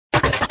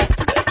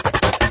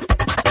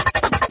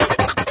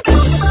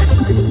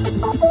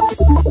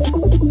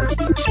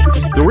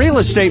The real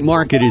estate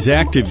market is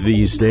active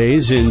these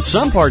days. In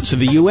some parts of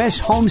the U.S.,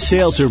 home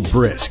sales are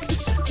brisk.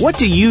 What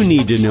do you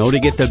need to know to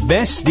get the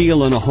best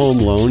deal on a home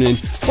loan, and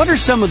what are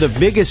some of the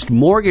biggest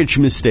mortgage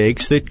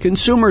mistakes that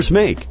consumers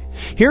make?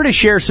 Here to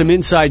share some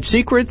inside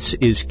secrets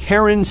is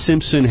Karen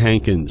Simpson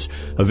Hankins,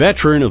 a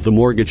veteran of the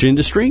mortgage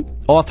industry,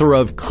 author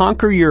of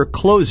Conquer Your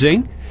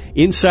Closing,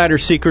 Insider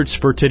Secrets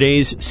for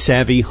Today's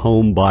Savvy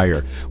Home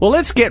Buyer. Well,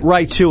 let's get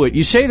right to it.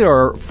 You say there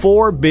are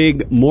 4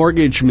 big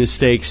mortgage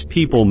mistakes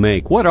people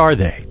make. What are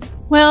they?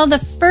 Well,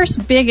 the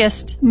first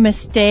biggest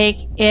mistake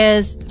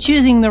is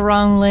choosing the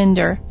wrong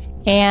lender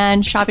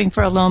and shopping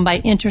for a loan by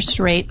interest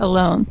rate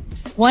alone.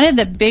 One of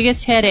the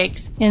biggest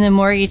headaches in the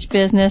mortgage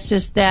business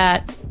is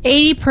that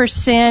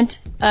 80%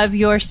 of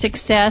your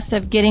success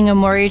of getting a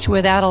mortgage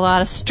without a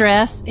lot of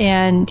stress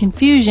and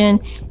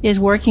confusion is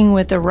working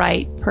with the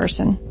right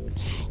person.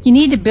 You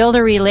need to build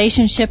a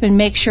relationship and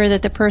make sure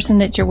that the person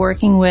that you're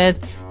working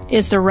with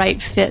is the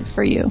right fit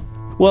for you.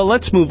 Well,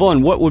 let's move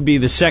on. What would be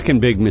the second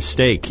big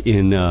mistake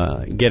in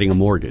getting a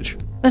mortgage?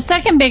 The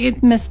second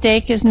big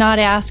mistake is not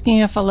asking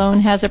if a loan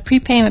has a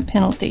prepayment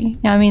penalty.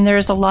 Now,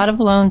 there's a lot of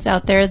loans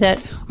out there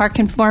that are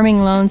conforming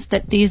loans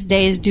that these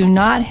days do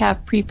not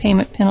have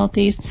prepayment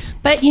penalties,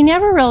 but you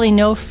never really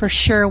know for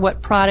sure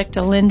what product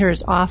a lender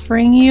is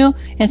offering you,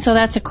 and so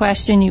that's a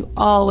question you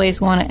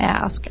always want to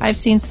ask. I've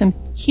seen some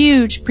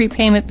huge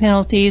prepayment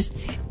penalties,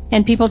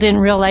 and people didn't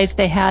realize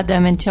they had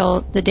them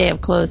until the day of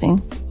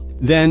closing.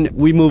 Then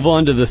we move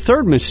on to the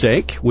third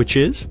mistake, which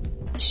is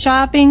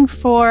shopping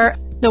for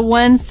the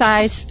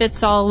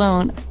one-size-fits-all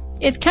loan.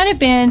 It's kind of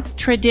been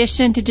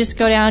tradition to just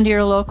go down to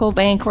your local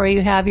bank where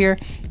you have your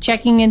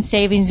checking and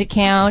savings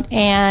account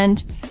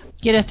and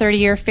get a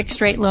 30-year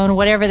fixed-rate loan,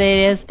 whatever that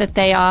is that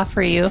they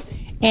offer you.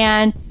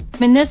 And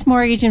in this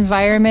mortgage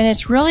environment,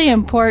 it's really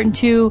important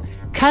to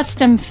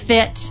custom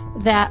fit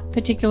that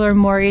particular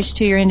mortgage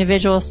to your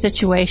individual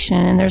situation,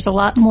 and there's a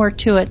lot more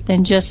to it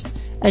than just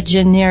a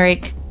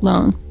generic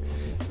loan.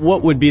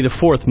 What would be the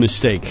fourth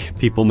mistake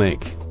people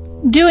make?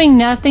 Doing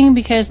nothing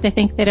because they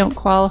think they don't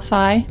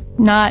qualify,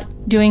 not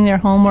doing their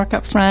homework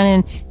up front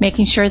and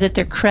making sure that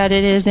their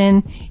credit is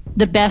in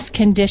the best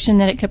condition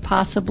that it could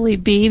possibly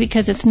be,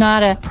 because it's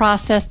not a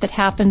process that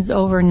happens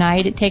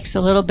overnight. It takes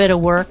a little bit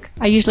of work.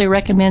 I usually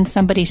recommend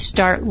somebody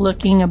start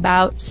looking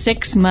about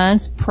 6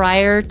 months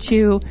prior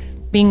to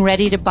being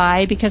ready to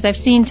buy, because I've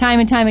seen time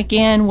and time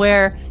again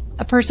where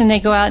a person, they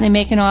go out and they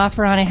make an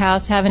offer on a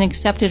house, have an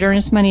accepted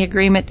earnest money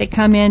agreement, they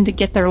come in to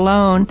get their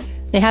loan.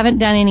 They haven't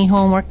done any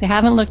homework. They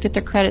haven't looked at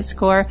their credit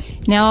score.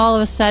 Now all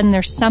of a sudden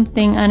there's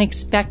something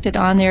unexpected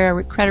on there,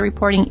 a credit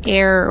reporting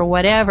error or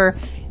whatever,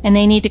 and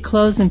they need to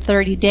close in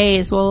 30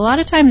 days. Well, a lot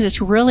of times it's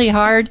really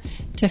hard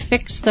to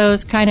fix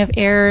those kind of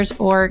errors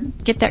or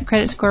get that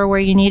credit score where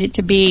you need it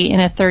to be in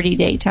a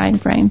 30-day time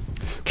frame.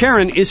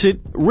 Karen, is it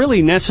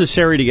really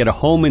necessary to get a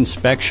home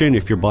inspection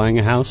if you're buying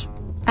a house?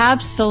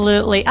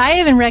 Absolutely.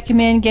 I even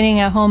recommend getting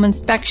a home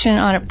inspection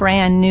on a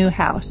brand new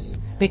house,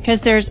 because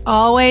there's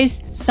always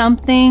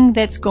something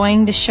that's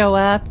going to show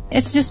up.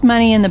 It's just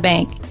money in the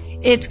bank.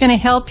 It's going to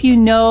help you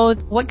know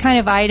what kind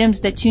of items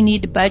that you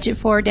need to budget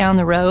for down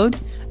the road.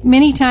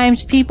 Many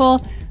times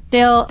people,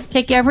 they'll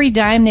take every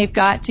dime they've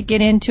got to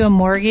get into a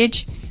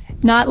mortgage,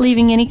 not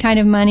leaving any kind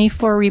of money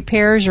for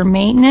repairs or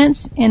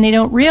maintenance, and they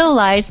don't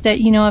realize that,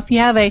 if you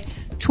have a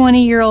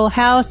 20-year-old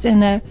house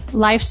and the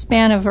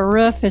lifespan of a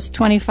roof is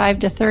 25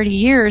 to 30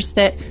 years,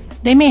 that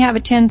they may have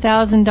a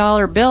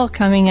 $10,000 bill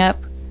coming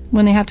up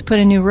when they have to put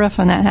a new roof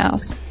on that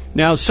house.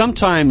 Now,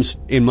 sometimes,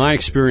 in my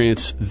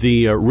experience,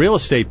 the real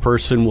estate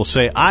person will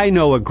say, I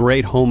know a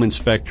great home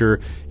inspector,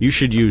 you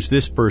should use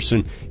this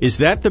person. Is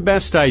that the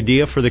best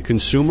idea for the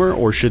consumer,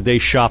 or should they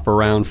shop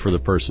around for the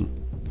person?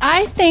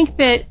 I think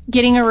that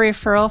getting a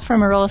referral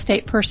from a real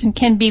estate person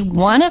can be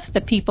one of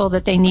the people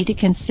that they need to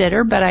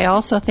consider, but I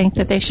also think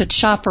that they should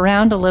shop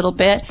around a little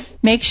bit,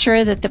 make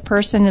sure that the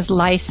person is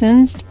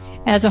licensed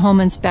as a home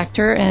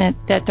inspector and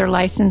that their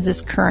license is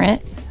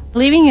current.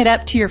 Leaving it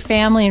up to your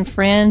family and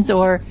friends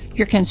or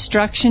your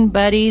construction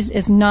buddies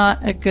is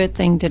not a good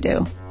thing to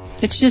do.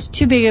 It's just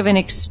too big of an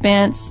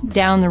expense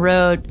down the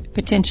road,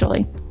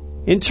 potentially.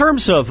 In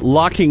terms of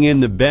locking in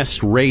the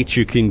best rate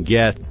you can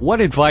get,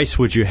 what advice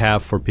would you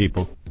have for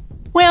people?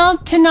 Well,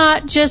 to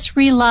not just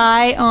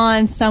rely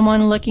on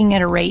someone looking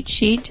at a rate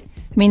sheet.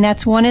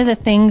 That's one of the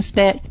things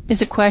that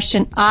is a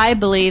question I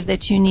believe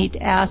that you need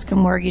to ask a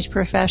mortgage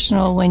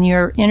professional when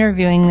you're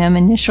interviewing them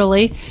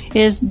initially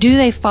is, do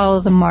they follow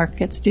the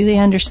markets? Do they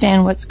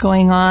understand what's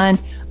going on?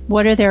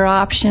 What are their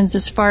options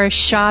as far as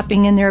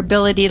shopping and their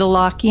ability to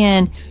lock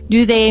in?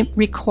 Do they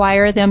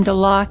require them to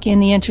lock in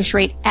the interest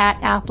rate at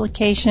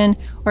application,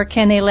 or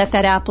can they let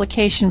that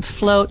application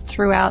float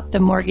throughout the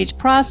mortgage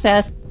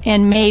process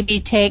and maybe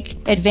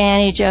take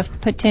advantage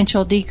of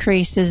potential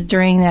decreases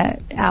during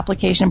the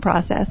application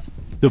process?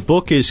 The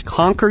book is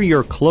Conquer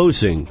Your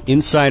Closing,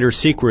 Insider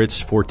Secrets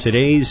for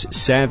Today's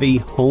Savvy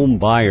Home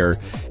Buyer.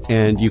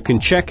 And you can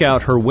check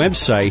out her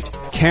website,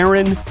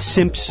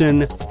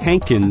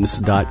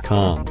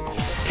 KarenSimpsonHankins.com.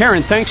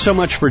 Karen, thanks so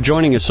much for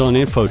joining us on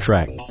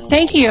InfoTrack.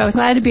 Thank you. I was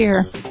glad to be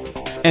here.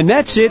 And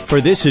that's it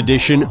for this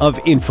edition of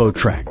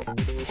InfoTrack.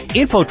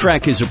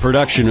 InfoTrack is a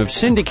production of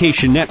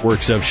Syndication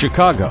Networks of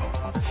Chicago.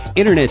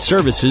 Internet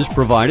services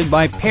provided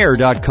by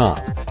Pair.com.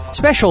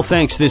 Special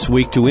thanks this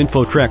week to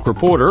InfoTrack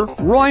reporter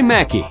Roy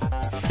Mackey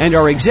and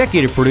our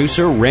executive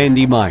producer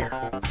Randy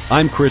Meyer.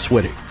 I'm Chris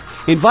Whitting,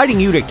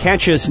 inviting you to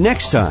catch us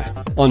next time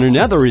on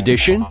another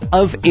edition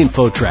of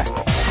InfoTrack.